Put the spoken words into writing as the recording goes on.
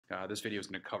This video is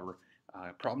going to cover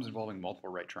problems involving multiple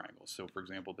right triangles. So for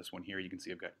example, this one here, you can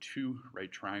see I've got two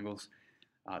right triangles.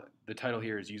 The title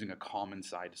here is using a common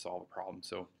side to solve a problem.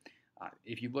 So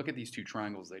if you look at these two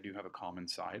triangles, they do have a common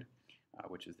side,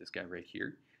 which is this guy right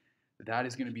here. That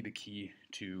is going to be the key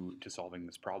to solving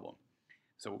this problem.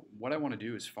 So what I want to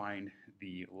do is find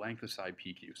the length of side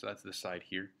PQ. So that's this side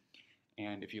here.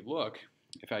 And if you look,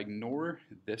 if I ignore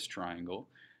this triangle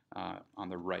on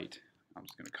the right, I'm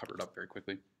just going to cover it up very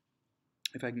quickly.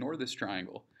 If I ignore this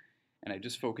triangle and I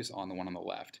just focus on the one on the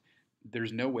left,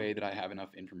 there's no way that I have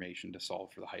enough information to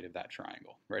solve for the height of that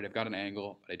triangle, right? I've got an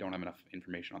angle, but I don't have enough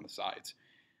information on the sides.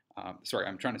 Sorry,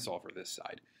 I'm trying to solve for this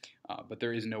side, but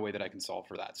there is no way that I can solve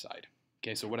for that side.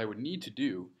 Okay, so what I would need to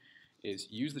do is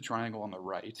use the triangle on the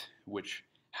right, which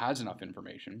has enough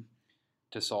information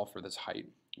to solve for this height,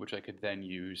 which I could then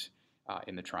use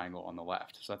in the triangle on the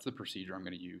left. So that's the procedure I'm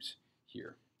going to use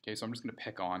here. Okay, so I'm just going to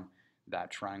pick on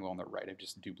that triangle on the right. I've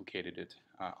just duplicated it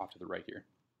off to the right here.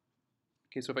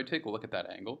 Okay, so if I take a look at that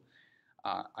angle,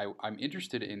 I'm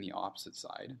interested in the opposite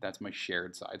side. That's my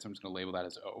shared side, so I'm just going to label that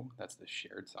as O. That's the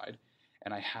shared side.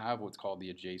 And I have what's called the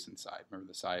adjacent side. Remember,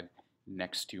 the side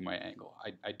next to my angle.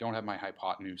 I don't have my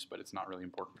hypotenuse, but it's not really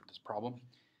important for this problem.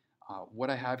 What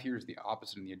I have here is the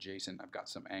opposite and the adjacent. I've got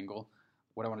some angle.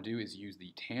 What I want to do is use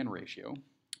the tan ratio,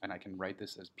 and I can write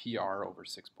this as PR over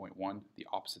 6.1, the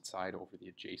opposite side over the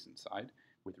adjacent side,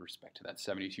 with respect to that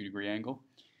 72-degree angle.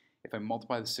 If I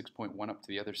multiply the 6.1 up to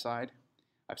the other side,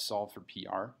 I've solved for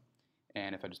PR,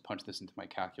 and if I just punch this into my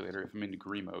calculator, if I'm in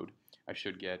degree mode, I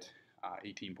should get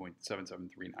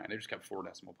 18.7739. I just got 4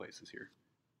 decimal places here.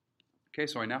 Okay,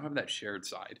 so I now have that shared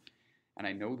side, and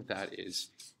I know that that is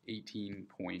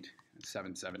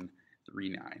 18.7739.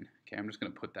 Okay, I'm just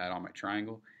going to put that on my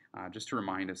triangle just to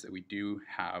remind us that we do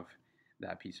have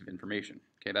that piece of information.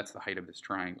 Okay, that's the height of this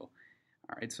triangle.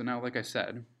 All right, so now, like I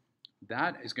said,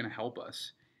 that is going to help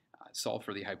us solve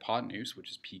for the hypotenuse, which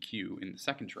is PQ, in the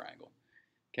second triangle.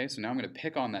 Okay, so now I'm going to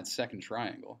pick on that second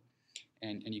triangle,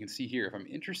 and you can see here, if I'm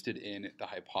interested in the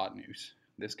hypotenuse,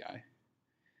 this guy,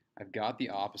 I've got the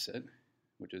opposite,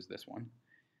 which is this one.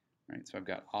 Right, so I've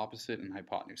got opposite and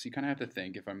hypotenuse. So you kind of have to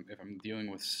think, if I'm dealing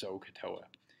with SOHCAHTOA,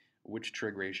 which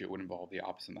trig ratio would involve the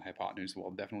opposite and the hypotenuse?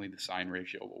 Well, definitely the sine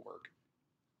ratio will work.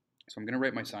 So I'm going to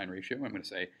write my sine ratio. I'm going to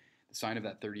say the sine of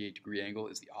that 38-degree angle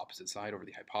is the opposite side over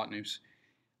the hypotenuse.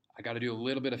 I got to do a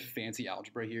little bit of fancy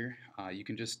algebra here. You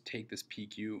can just take this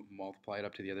PQ, multiply it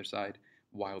up to the other side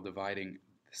while dividing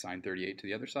the sine 38 to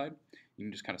the other side. You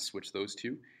can just kind of switch those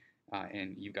two.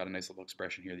 And you've got a nice little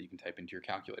expression here that you can type into your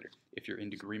calculator. If you're in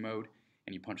degree mode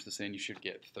and you punch this in, you should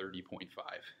get 30.5.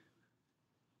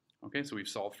 Okay, so we've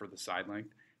solved for the side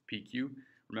length, PQ.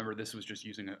 Remember, this was just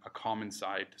using a common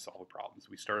side to solve a problem. So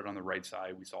we started on the right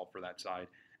side, we solved for that side,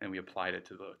 and we applied it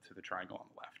to the triangle on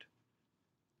the left.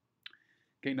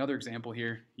 Okay, another example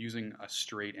here, using a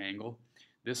straight angle.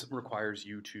 This requires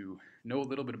you to know a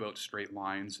little bit about straight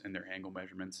lines and their angle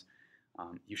measurements.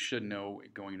 You should know,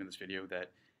 going into this video,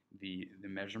 that the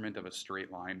measurement of a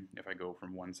straight line, if I go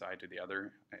from one side to the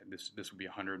other, this would be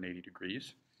 180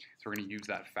 degrees. So we're going to use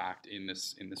that fact in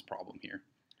this problem here.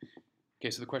 Okay,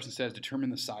 so the question says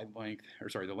determine the side length,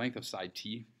 the length of side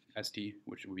T, ST,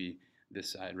 which will be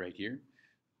this side right here,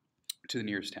 to the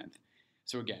nearest tenth.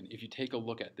 So again, if you take a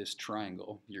look at this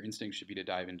triangle, your instinct should be to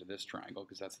dive into this triangle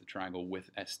because that's the triangle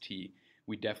with ST.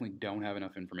 We definitely don't have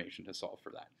enough information to solve for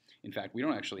that. In fact, we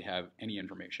don't actually have any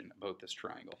information about this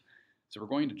triangle. So we're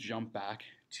going to jump back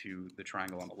to the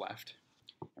triangle on the left,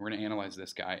 and we're going to analyze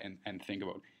this guy and think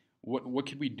about what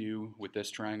could we do with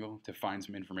this triangle to find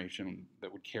some information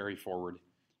that would carry forward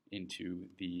into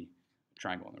the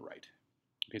triangle on the right.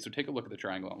 Okay, so take a look at the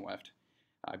triangle on the left.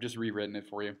 I've just rewritten it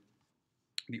for you.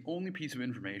 The only piece of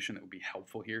information that would be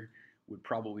helpful here would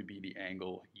probably be the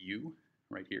angle U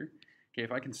right here. Okay,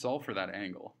 if I can solve for that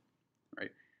angle,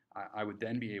 right, I would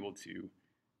then be able to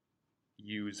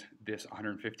use this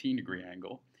 115-degree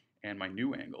angle and my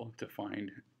new angle to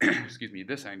find, excuse me,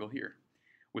 this angle here.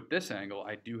 With this angle,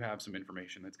 I do have some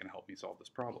information that's going to help me solve this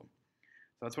problem.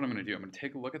 So that's what I'm going to do. I'm going to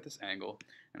take a look at this angle,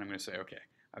 and I'm going to say, okay,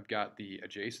 I've got the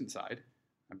adjacent side,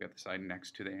 I've got the side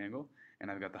next to the angle,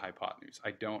 and I've got the hypotenuse.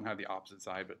 I don't have the opposite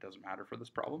side, but it doesn't matter for this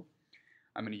problem.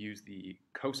 I'm going to use the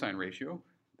cosine ratio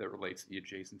that relates the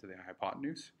adjacent to the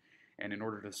hypotenuse, and in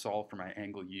order to solve for my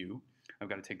angle U, I've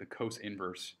got to take the cos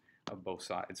inverse of both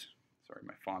sides. Sorry,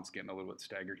 my font's getting a little bit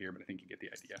staggered here, but I think you get the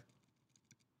idea.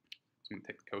 So I'm going to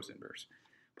take the cos inverse.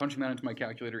 Punching that into my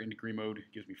calculator in degree mode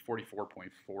gives me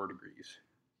 44.4 degrees.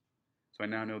 So I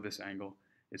now know this angle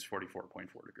is 44.4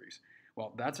 degrees.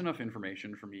 Well, that's enough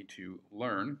information for me to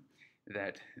learn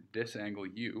that this angle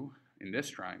U in this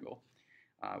triangle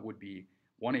would be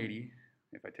 180.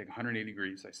 If I take 180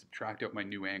 degrees, I subtract out my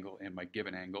new angle and my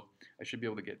given angle, I should be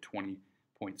able to get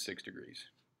 20.6 degrees.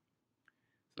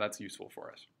 So that's useful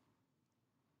for us.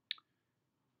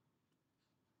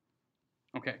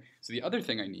 Okay, so the other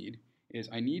thing I need is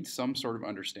I need some sort of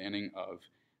understanding of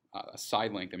a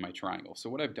side length in my triangle. So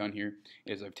what I've done here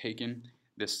is I've taken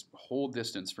this whole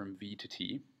distance from V to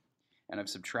T, and I've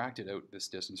subtracted out this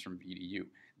distance from V to U.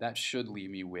 That should leave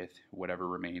me with whatever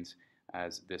remains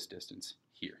as this distance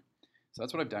here. So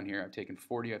that's what I've done here. I've taken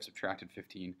 40, I've subtracted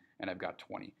 15, and I've got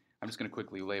 20. I'm just going to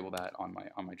quickly label that on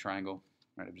my triangle.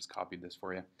 Right, I've just copied this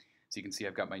for you. So you can see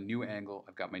I've got my new angle,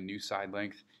 I've got my new side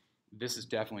length. This is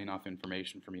definitely enough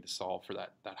information for me to solve for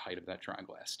that height of that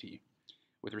triangle ST.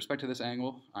 With respect to this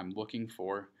angle, I'm looking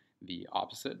for the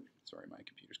opposite. Sorry, my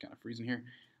computer's kind of freezing here.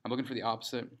 I'm looking for the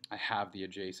opposite. I have the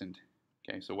adjacent.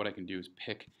 Okay, so what I can do is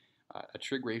pick a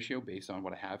trig ratio based on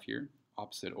what I have here.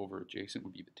 Opposite over adjacent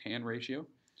would be the tan ratio.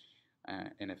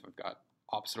 And if I've got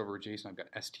opposite over adjacent, I've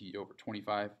got ST over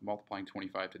 25. Multiplying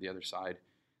 25 to the other side,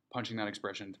 punching that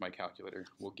expression into my calculator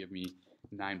will give me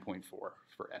 9.4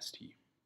 for ST.